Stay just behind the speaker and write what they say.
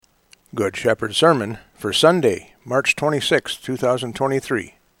Good Shepherd Sermon for Sunday, March 26,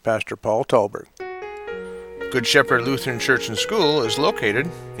 2023. Pastor Paul Talberg. Good Shepherd Lutheran Church and School is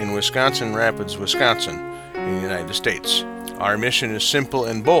located in Wisconsin Rapids, Wisconsin, in the United States. Our mission is simple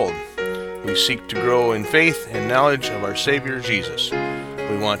and bold. We seek to grow in faith and knowledge of our Savior Jesus.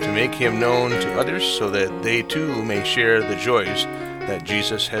 We want to make Him known to others so that they too may share the joys that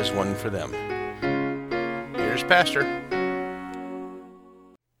Jesus has won for them. Here's Pastor.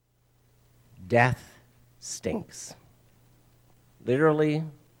 Death stinks. Literally,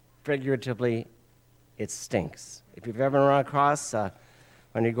 figuratively, it stinks. If you've ever run across,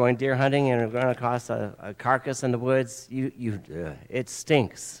 when you're going deer hunting and run across a carcass in the woods, it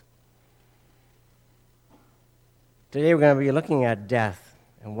stinks. Today we're going to be looking at death,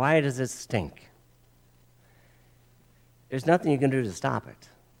 and why does it stink? There's nothing you can do to stop it.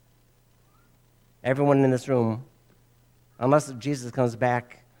 Everyone in this room, unless Jesus comes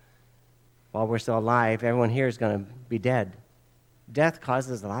back while we're still alive, everyone here is going to be dead. Death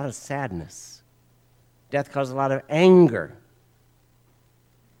causes a lot of sadness. Death causes a lot of anger.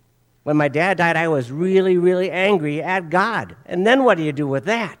 When my dad died, I was really, really angry at God. And then what do you do with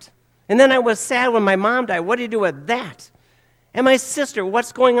that? And then I was sad when my mom died. What do you do with that? And my sister,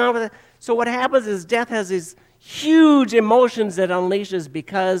 what's going on with it? So what happens is death has these huge emotions that unleashes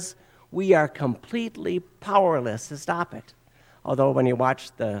because we are completely powerless to stop it. Although when you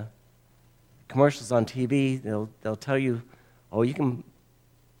watch the commercials on TV, they'll tell you, oh, you can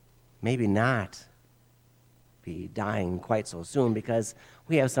maybe not be dying quite so soon because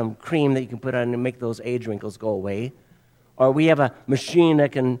we have some cream that you can put on and make those age wrinkles go away. Or we have a machine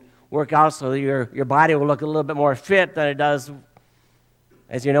that can work out so that your body will look a little bit more fit than it does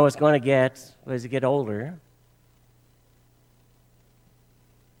as you know it's going to get as you get older.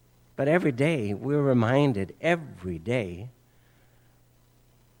 But every day, we're reminded, every day,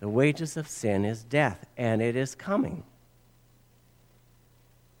 the wages of sin is death, and it is coming.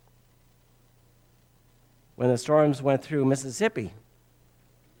 When the storms went through Mississippi,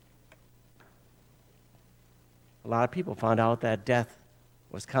 a lot of people found out that death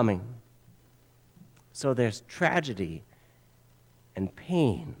was coming. So there's tragedy and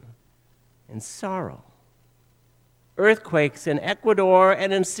pain and sorrow. Earthquakes in Ecuador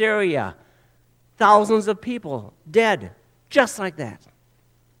and in Syria. Thousands of people dead, just like that.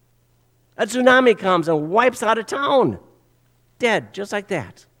 A tsunami comes and wipes out a town. Dead, just like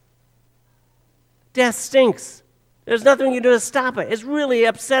that. Death stinks. There's nothing you can do to stop it. It's really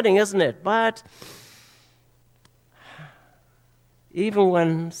upsetting, isn't it? But even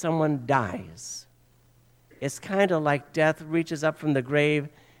when someone dies, it's kind of like death reaches up from the grave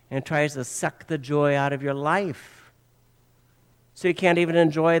and tries to suck the joy out of your life. So you can't even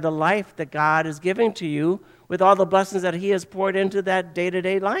enjoy the life that God is giving to you with all the blessings that He has poured into that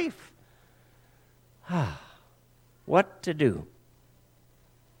day-to-day life. What to do?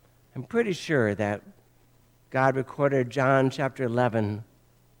 I'm pretty sure that God recorded John chapter 11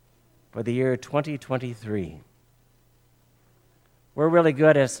 for the year 2023. We're really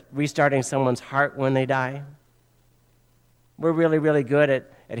good at restarting someone's heart when they die. We're really, really good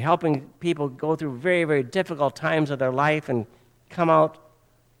at helping people go through very, very difficult times of their life and come out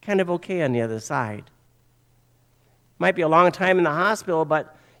kind of okay on the other side. Might be a long time in the hospital,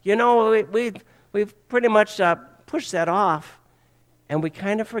 but you know, we've pretty much pushed that off, and we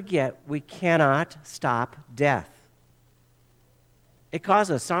kind of forget we cannot stop death. It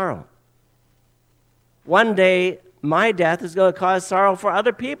causes sorrow. One day, my death is going to cause sorrow for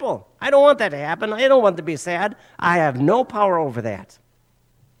other people. I don't want that to happen. I don't want to be sad. I have no power over that.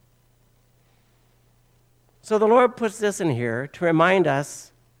 So the Lord puts this in here to remind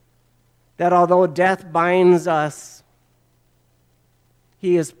us that although death binds us,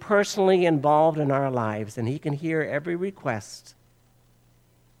 He is personally involved in our lives, and He can hear every request.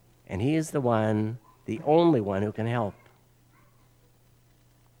 And He is the one, the only one who can help.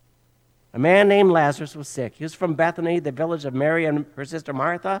 A man named Lazarus was sick. He was from Bethany, the village of Mary and her sister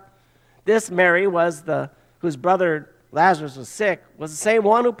Martha. This Mary whose brother Lazarus was sick, was the same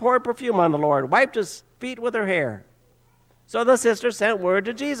one who poured perfume on the Lord, wiped His feet with her hair. So the sister sent word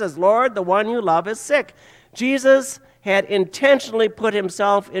to Jesus, Lord, the one you love is sick. Jesus had intentionally put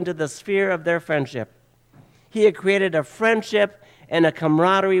Himself into the sphere of their friendship. He had created a friendship and a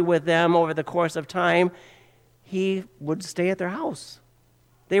camaraderie with them over the course of time. He would stay at their house.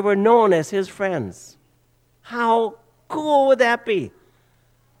 They were known as His friends. How cool would that be?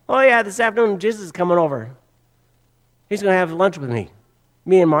 Oh yeah, this afternoon Jesus is coming over. He's going to have lunch with me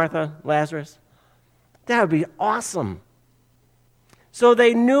and Martha, Lazarus. That would be awesome. So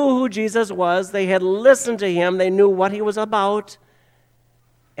they knew who Jesus was. They had listened to Him. They knew what He was about.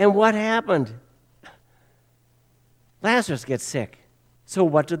 And what happened? Lazarus gets sick. So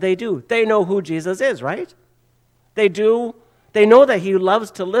what do? They know who Jesus is, right? They do. They know that he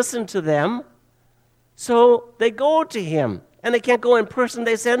loves to listen to them. So they go to him. And they can't go in person.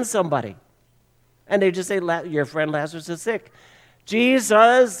 They send somebody. And they just say, your friend Lazarus is sick.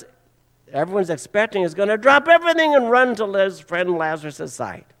 Jesus, everyone's expecting, is going to drop everything and run to his friend Lazarus'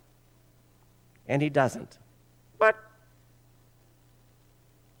 side. And he doesn't. But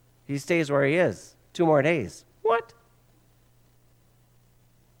he stays where he is 2 more days. What?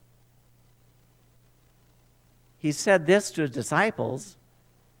 He said this to his disciples,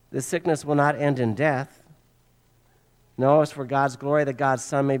 the sickness will not end in death. No, it's for God's glory that God's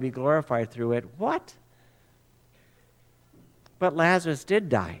Son may be glorified through it. What? But Lazarus did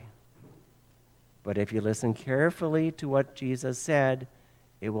die. But if you listen carefully to what Jesus said,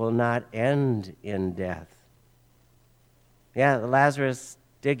 it will not end in death. Yeah, Lazarus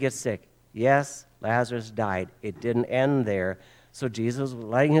did get sick. Yes, Lazarus died. It didn't end there. So Jesus was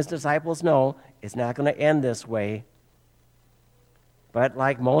letting his disciples know it's not going to end this way. But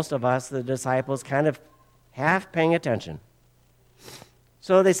like most of us, the disciples kind of half paying attention.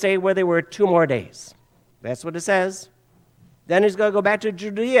 So they stayed where they were 2 more days. That's what it says. Then he's going to go back to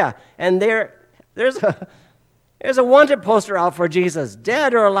Judea. And there's a wanted poster out for Jesus.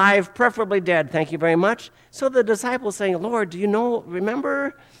 Dead or alive, preferably dead. Thank you very much. So the disciples saying, Lord, do you know,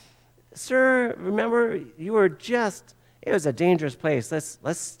 remember, sir, remember you were just... It was a dangerous place.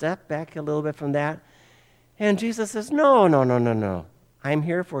 Let's step back a little bit from that. And Jesus says, no. I'm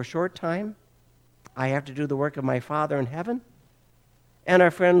here for a short time. I have to do the work of my Father in heaven. And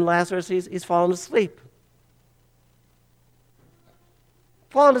our friend Lazarus, he's fallen asleep.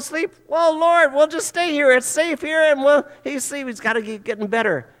 Fallen asleep? Well, Lord, we'll just stay here. It's safe here. And he's got to keep getting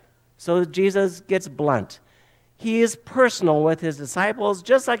better. So Jesus gets blunt. He is personal with his disciples,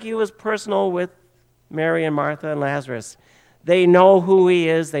 just like he was personal with Mary and Martha and Lazarus. They know who he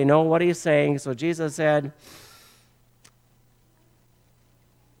is. They know what he's saying. So Jesus said,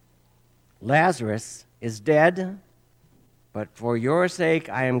 Lazarus is dead, but for your sake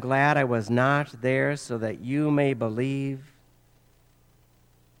I am glad I was not there so that you may believe.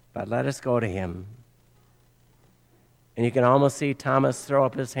 But let us go to him. And you can almost see Thomas throw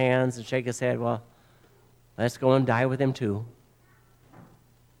up his hands and shake his head. Well, let's go and die with him too.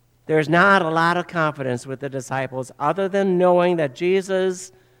 There's not a lot of confidence with the disciples other than knowing that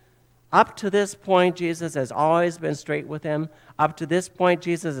Jesus, up to this point, Jesus has always been straight with them. Up to this point,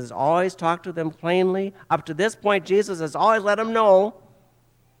 Jesus has always talked to them plainly. Up to this point, Jesus has always let them know.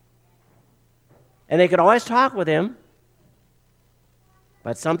 And they could always talk with him.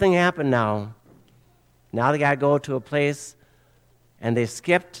 But something happened now. Now they got to go to a place, and they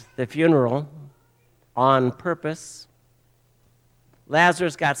skipped the funeral on purpose.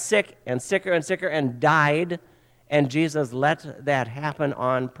 Lazarus got sick and sicker and died, and Jesus let that happen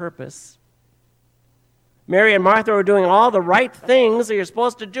on purpose. Mary and Martha were doing all the right things that you're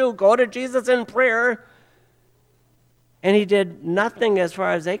supposed to do. Go to Jesus in prayer. And he did nothing as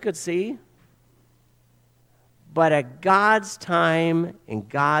far as they could see. But at God's time, in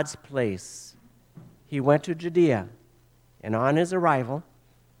God's place, he went to Judea. And on his arrival,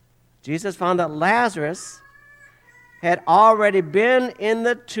 Jesus found that Lazarus had already been in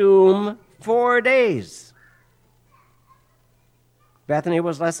the tomb 4 days. Bethany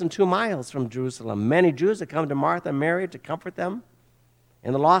was less than 2 miles from Jerusalem. Many Jews had come to Martha and Mary to comfort them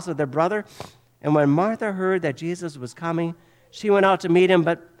in the loss of their brother. And when Martha heard that Jesus was coming, she went out to meet him,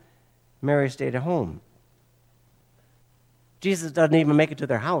 but Mary stayed at home. Jesus doesn't even make it to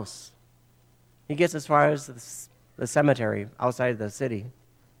their house. He gets as far as the cemetery outside of the city.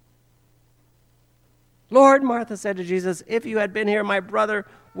 Lord, Martha said to Jesus, if you had been here, my brother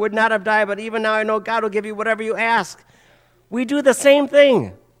would not have died, but even now I know God will give you whatever you ask. We do the same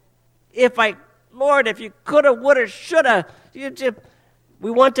thing. Lord, if you coulda, woulda, shoulda,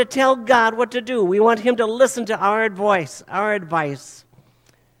 we want to tell God what to do. We want him to listen to our advice.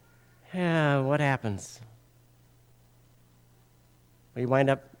 What happens? We wind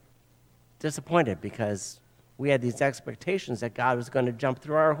up disappointed because we had these expectations that God was going to jump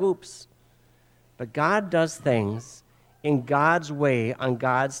through our hoops. But God does things in God's way, on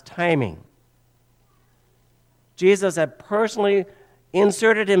God's timing. Jesus had personally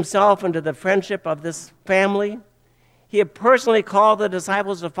inserted himself into the friendship of this family. He had personally called the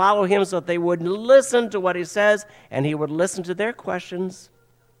disciples to follow him so that they would listen to what he says, and he would listen to their questions.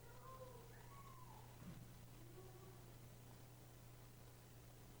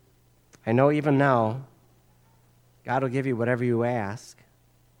 I know even now, God will give you whatever you ask.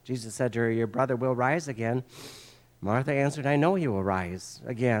 Jesus said to her, your brother will rise again. Martha answered, I know he will rise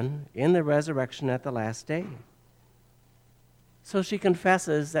again in the resurrection at the last day. So she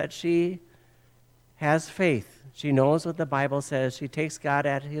confesses that she has faith. She knows what the Bible says. She takes God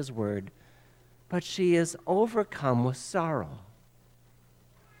at his word. But she is overcome with sorrow.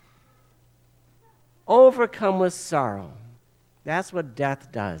 Overcome with sorrow. That's what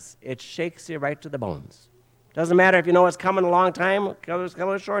death does. It shakes you right to the bones. Doesn't matter if you know it's coming a long time, it's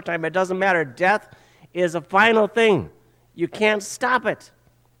coming a short time. It doesn't matter. Death is a final thing. You can't stop it.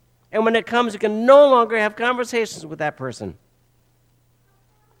 And when it comes, you can no longer have conversations with that person.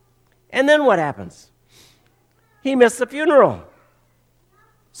 And then what happens? He missed the funeral.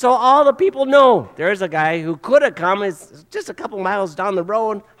 So all the people know there's a guy who could have come. It's just a couple miles down the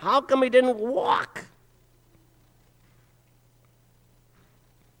road. How come he didn't walk?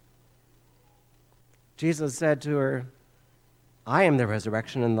 Jesus said to her, I am the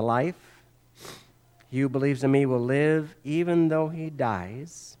resurrection and the life. He who believes in me will live even though he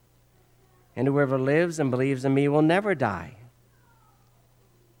dies. And whoever lives and believes in me will never die.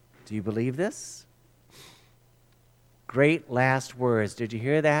 Do you believe this? Great last words. Did you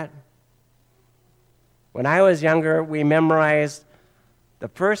hear that? When I was younger, we memorized the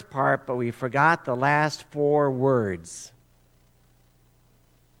first part, but we forgot the last 4 words.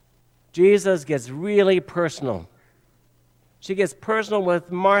 Jesus gets really personal. She gets personal with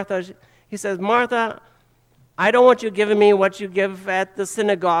Martha. He says, Martha, I don't want you giving me what you give at the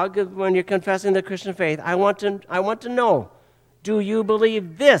synagogue when you're confessing the Christian faith. I want to know, do you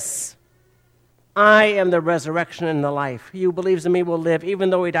believe this? I am the resurrection and the life. He who believes in me will live even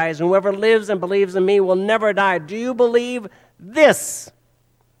though he dies. And whoever lives and believes in me will never die. Do you believe this?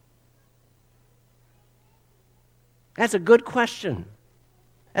 That's a good question.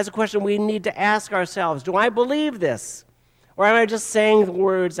 That's a question we need to ask ourselves. Do I believe this? Or am I just saying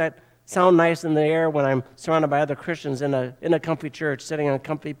words that sound nice in the air when I'm surrounded by other Christians in a comfy church, sitting on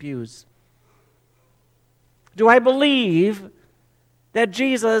comfy pews? Do I believe that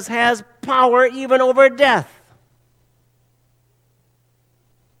Jesus has power even over death?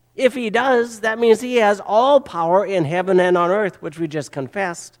 If he does, that means he has all power in heaven and on earth, which we just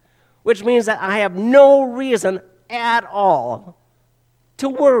confessed, which means that I have no reason at all to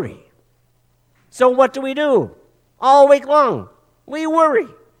worry. So what do? All week long, we worry.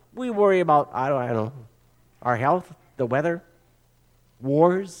 We worry about, I don't know, our health, the weather,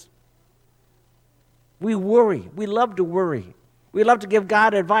 wars. We worry. We love to worry. We love to give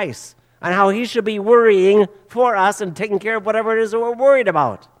God advice on how he should be worrying for us and taking care of whatever it is that we're worried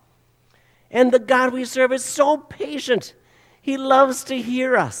about. And the God we serve is so patient. He loves to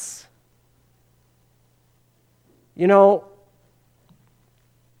hear us. You know,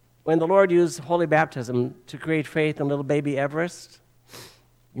 when the Lord used holy baptism to create faith in little baby Everest,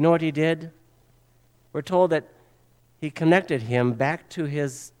 you know what he did? We're told that he connected him back to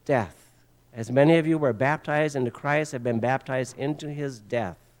his death. As many of you were baptized into Christ, have been baptized into his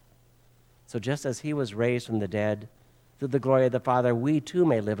death. So just as he was raised from the dead, through the glory of the Father, we too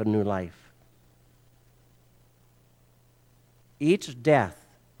may live a new life. Each death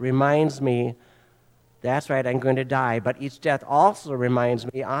reminds me, that's right, I'm going to die, but each death also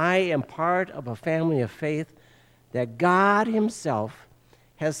reminds me I am part of a family of faith that God himself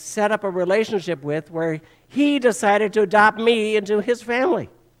has set up a relationship with, where he decided to adopt me into his family.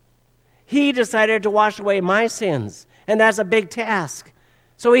 He decided to wash away my sins, and that's a big task.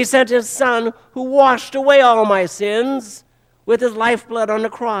 So he sent his son, who washed away all my sins with his lifeblood on the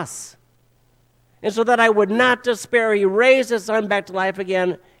cross. And so that I would not despair, he raised his son back to life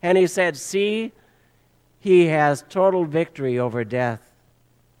again, and he said, see, he has total victory over death,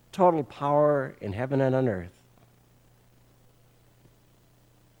 total power in heaven and on earth.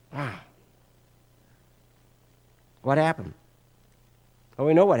 Wow. What happened? Well,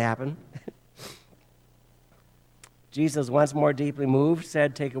 we know what happened. Jesus, once more deeply moved,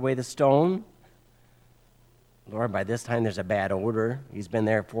 said, take away the stone. Lord, by this time there's a bad odor. He's been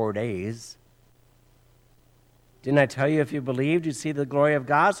there 4 days. Didn't I tell you if you believed, you'd see the glory of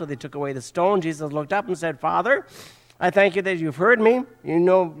God? So they took away the stone. Jesus looked up and said, Father, I thank you that you've heard me. You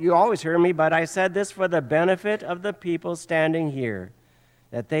know, you always hear me, but I said this for the benefit of the people standing here,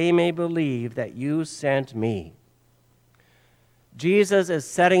 that they may believe that you sent me. Jesus is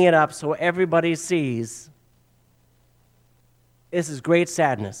setting it up so everybody sees. This is great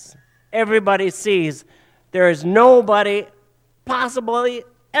sadness. Everybody sees there is nobody possibly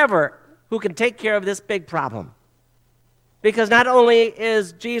ever who can take care of this big problem. Because not only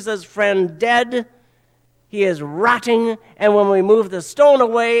is Jesus' friend dead, he is rotting, and when we move the stone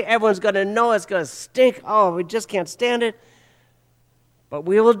away, everyone's going to know it's going to stink. Oh, we just can't stand it. But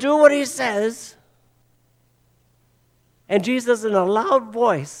we will do what he says. And Jesus, in a loud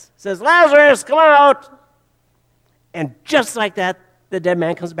voice, says, Lazarus, come out! And just like that, the dead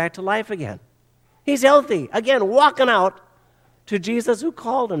man comes back to life again. He's healthy, again, walking out to Jesus who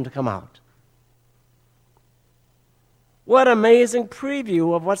called him to come out. What an amazing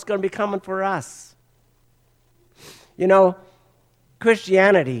preview of what's going to be coming for us. You know,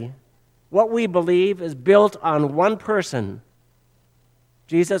 Christianity, what we believe, is built on one person,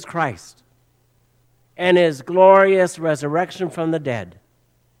 Jesus Christ, and his glorious resurrection from the dead.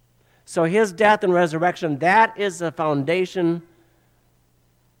 So his death and resurrection, that is the foundation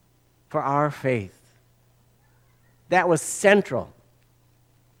for our faith. That was central.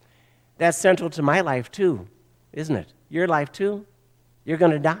 That's central to my life too, isn't it? Your life too. You're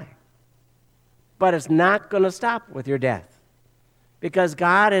going to die. But it's not going to stop with your death. Because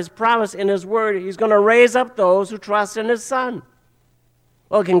God has promised in his word he's going to raise up those who trust in his Son.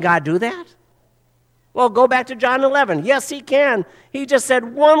 Well, can God do that? Well, go back to John 11. Yes, he can. He just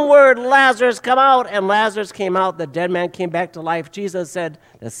said one word, Lazarus, come out, and Lazarus came out. The dead man came back to life. Jesus said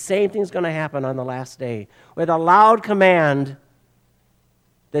the same thing's going to happen on the last day. With a loud command,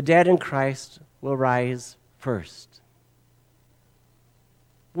 the dead in Christ will rise first.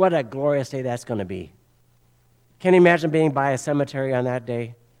 What a glorious day that's going to be. Can you imagine being by a cemetery on that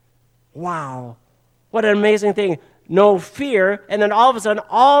day? Wow. What an amazing thing. No fear, and then all of a sudden,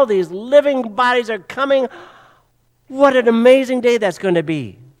 all these living bodies are coming. What an amazing day that's going to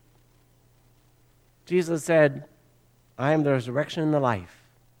be. Jesus said, I am the resurrection and the life.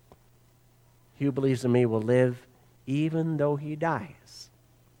 He who believes in me will live even though he dies.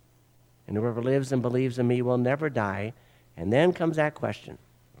 And whoever lives and believes in me will never die. And then comes that question.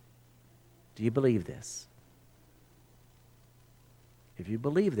 Do you believe this? If you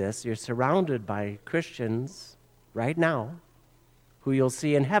believe this, you're surrounded by Christians right now who you'll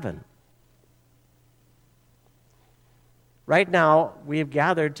see in heaven. Right now, we've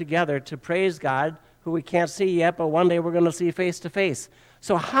gathered together to praise God, who we can't see yet, but one day we're going to see face to face.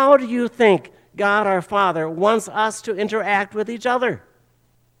 So how do you think God our Father wants us to interact with each other?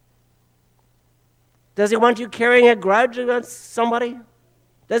 Does he want you carrying a grudge against somebody?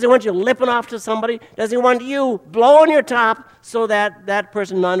 Does he want you lipping off to somebody? Does he want you blowing your top so that that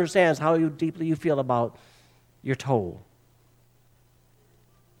person understands how deeply you feel about your toe?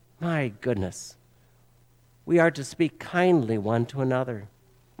 My goodness. We are to speak kindly one to another.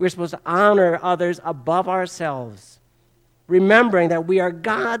 We're supposed to honor others above ourselves, remembering that we are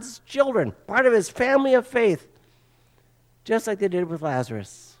God's children, part of his family of faith, just like they did with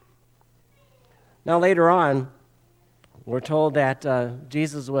Lazarus. Now later on, we're told that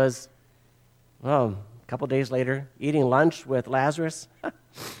Jesus was, a couple days later, eating lunch with Lazarus.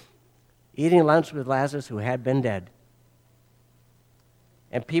 Eating lunch with Lazarus who had been dead.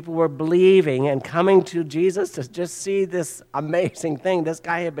 And people were believing and coming to Jesus to just see this amazing thing. This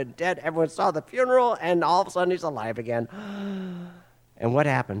guy had been dead. Everyone saw the funeral, and all of a sudden he's alive again. And what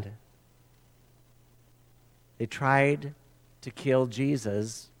happened? They tried to kill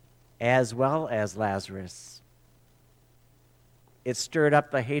Jesus as well as Lazarus. It stirred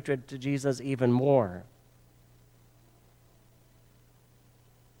up the hatred to Jesus even more.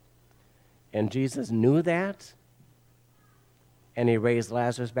 And Jesus knew that, and he raised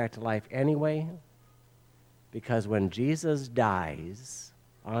Lazarus back to life anyway, because when Jesus dies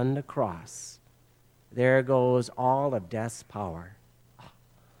on the cross, there goes all of death's power.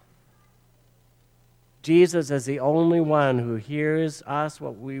 Jesus is the only one who hears us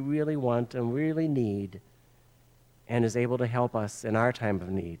what we really want and really need, and is able to help us in our time of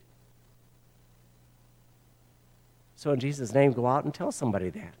need. So in Jesus' name, go out and tell somebody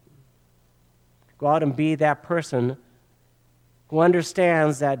that. Go out and be that person who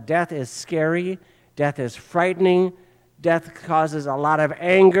understands that death is scary, death is frightening, death causes a lot of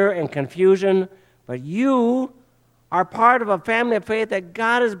anger and confusion, but you are part of a family of faith that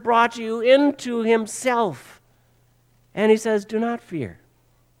God has brought you into himself. And he says, do not fear.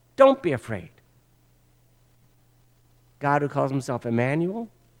 Don't be afraid. God, who calls himself Emmanuel,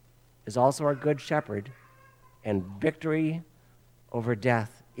 is also our good shepherd, and victory over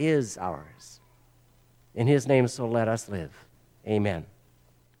death is ours. In his name, so let us live. Amen.